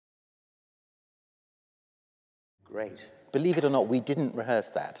Great. Believe it or not, we didn't rehearse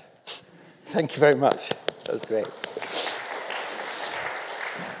that. Thank you very much. That was great.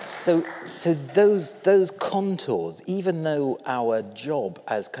 So those contours, even though our job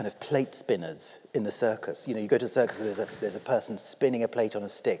as kind of plate spinners in the circus, you go to a circus and there's a person spinning a plate on a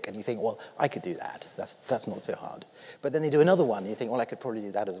stick, and you think, well, I could do that. That's not so hard. But then they do another one, and you think, well, I could probably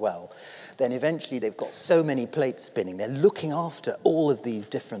do that as well. Then eventually they've got so many plates spinning, they're looking after all of these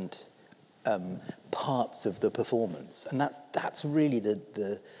different parts of the performance, and that's really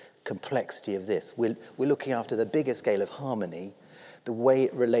the complexity of this. We're looking after the bigger scale of harmony, the way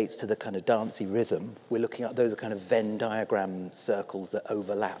it relates to the kind of dancey rhythm. We're looking at those are kind of Venn diagram circles that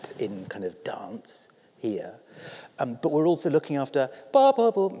overlap in kind of dance here. But we're also looking after ba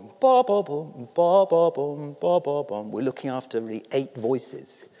ba boom, ba ba boom, ba ba boom, ba ba boom. We're looking after really 8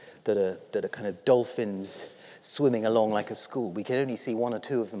 voices that are kind of dolphins swimming along like a school. We can only see 1 or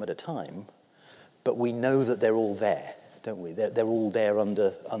 2 of them at a time, but we know that they're all there, don't we? They're all there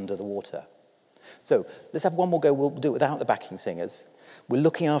under the water. So let's have one more go. We'll do it without the backing singers. We're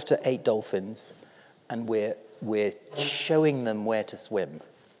looking after 8 dolphins, and we're showing them where to swim.